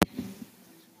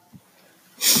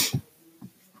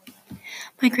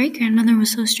My great-grandmother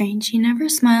was so strange. She never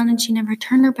smiled and she never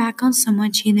turned her back on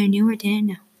someone she either knew or didn't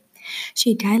know.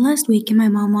 She died last week and my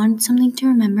mom wanted something to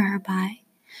remember her by,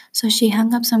 so she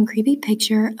hung up some creepy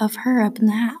picture of her up in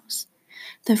the house.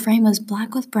 The frame was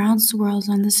black with brown swirls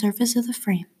on the surface of the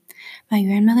frame. My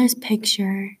grandmother's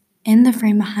picture in the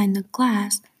frame behind the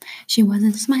glass, she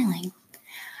wasn't smiling.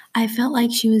 I felt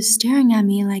like she was staring at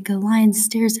me like a lion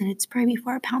stares at its prey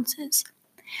before it pounces.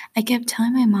 I kept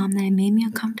telling my mom that it made me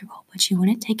uncomfortable, but she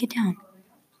wouldn't take it down.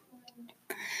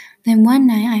 Then one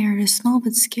night I heard a small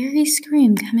but scary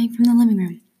scream coming from the living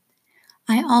room.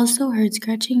 I also heard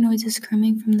scratching noises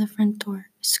coming from the front door.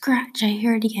 Scratch, I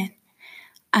hear it again.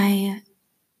 I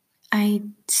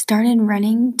started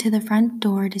running to the front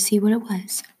door to see what it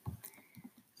was.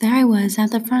 There I was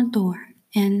at the front door,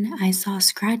 and I saw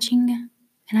scratches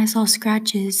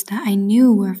that I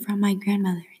knew were from my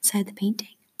grandmother inside the painting.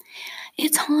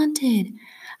 It's haunted!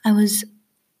 I was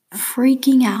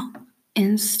freaking out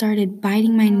and started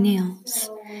biting my nails.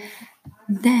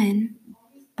 Then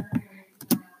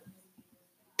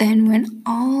when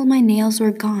all my nails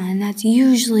were gone, that's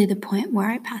usually the point where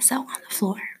I pass out on the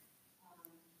floor.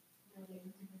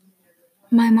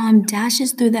 My mom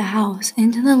dashes through the house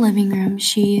into the living room.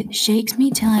 She shakes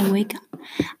me till I wake up.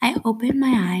 I open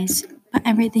my eyes, but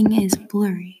everything is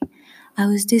blurry. I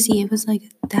was dizzy. It was like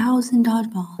 1,000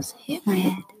 dodgeballs hit my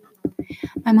head.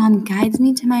 My mom guides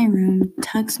me to my room,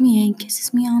 tucks me in,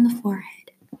 kisses me on the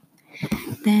forehead.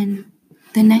 Then,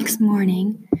 the next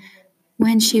morning,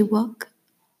 when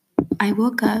I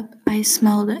woke up, I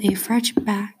smelled a fresh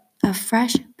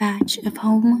batch of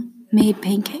homemade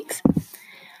pancakes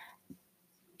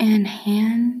and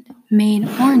handmade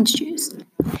orange juice.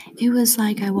 It was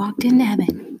like I walked into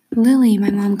heaven. Lily, my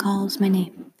mom calls my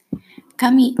name.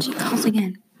 Come eat, she calls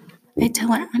again. I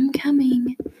tell her I'm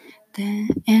coming.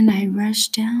 And I rush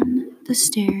down the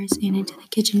stairs and into the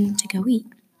kitchen to go eat.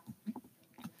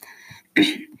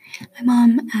 My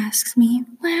mom asks me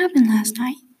what happened last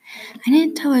night. I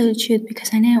didn't tell her the truth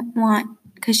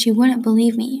because she wouldn't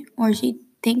believe me, or she'd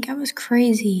think I was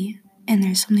crazy and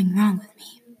there's something wrong with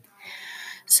me.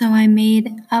 So I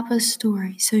made up a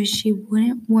story so she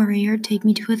wouldn't worry or take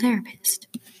me to a therapist.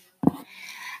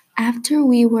 After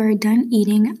we were done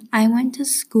eating, I went to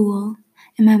school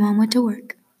and my mom went to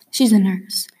work. She's a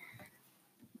nurse.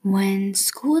 When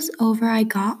school was over, I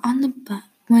got on the bus.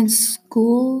 When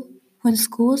school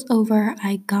was over,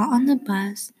 I got on the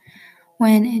bus.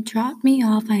 When it dropped me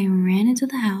off, I ran into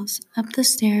the house, up the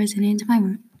stairs, and into my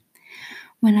room.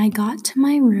 When I got to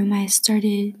my room, I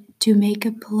started to make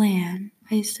a plan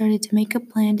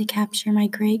to capture my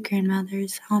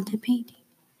great-grandmother's haunted painting.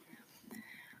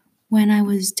 When I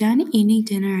was done eating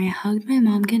dinner, I hugged my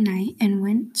mom goodnight and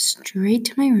went straight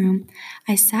to my room.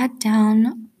 I sat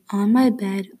down on my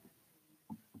bed,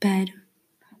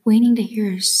 waiting to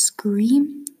hear a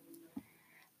scream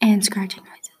and scratching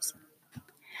noises.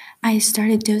 I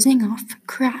started dozing off.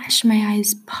 Crash, my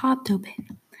eyes popped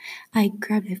open. I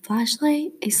grabbed a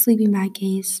flashlight, a sleeping bag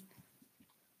case,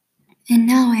 and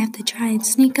now I have to try and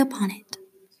sneak up on it.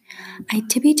 I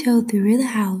tippy-toe through the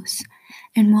house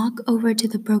and walk over to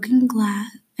the broken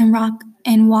glass from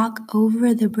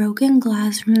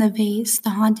the vase the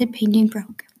haunted painting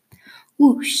broke.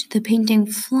 Whoosh, the painting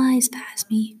flies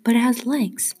past me, but it has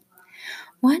legs.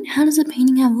 What? How does a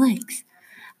painting have legs?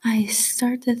 I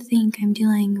start to think I'm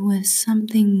dealing with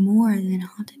something more than a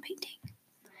haunted painting.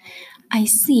 I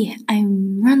see it. I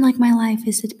run like my life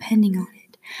is depending on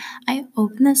it. I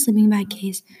open the sleeping bag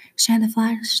case, shine the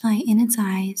flashlight in its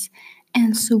eyes,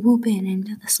 and swoop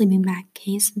into the sleeping bag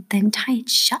case, then tie it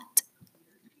shut.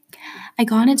 I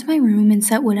got into my room and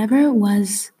set whatever it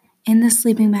was in the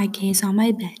sleeping bag case on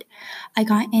my bed. I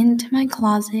got into my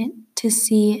closet to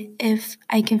see if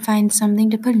I can find something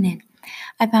to put it in.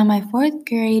 I found my 4th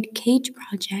grade cage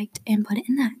project and put it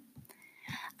in that.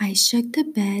 I shook the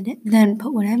bed, then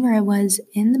put whatever it was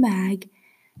in the bag.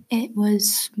 It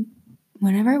was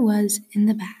whatever it was in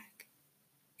the bag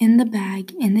in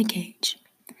the cage.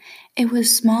 It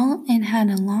was small and had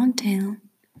a long tail.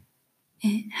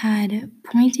 It had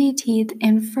pointy teeth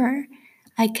and fur.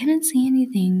 I couldn't see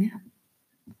anything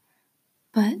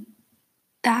but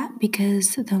that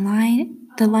because the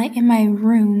light in my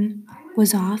room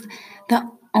was off. The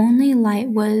only light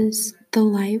was the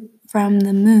light from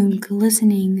the moon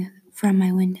glistening from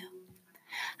my window.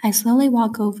 I slowly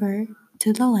walk over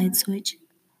to the light switch,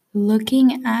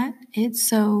 looking at it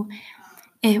so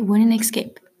it wouldn't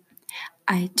escape.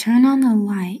 I turn on the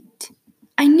light.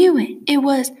 I knew it. It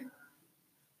was...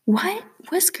 What?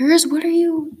 Whiskers? What are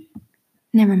you...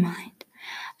 Never mind.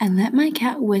 I let my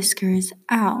cat Whiskers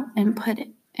out and put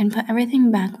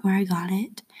everything back where I got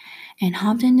it. and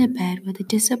hopped into bed with a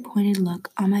disappointed look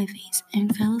on my face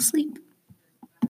and fell asleep.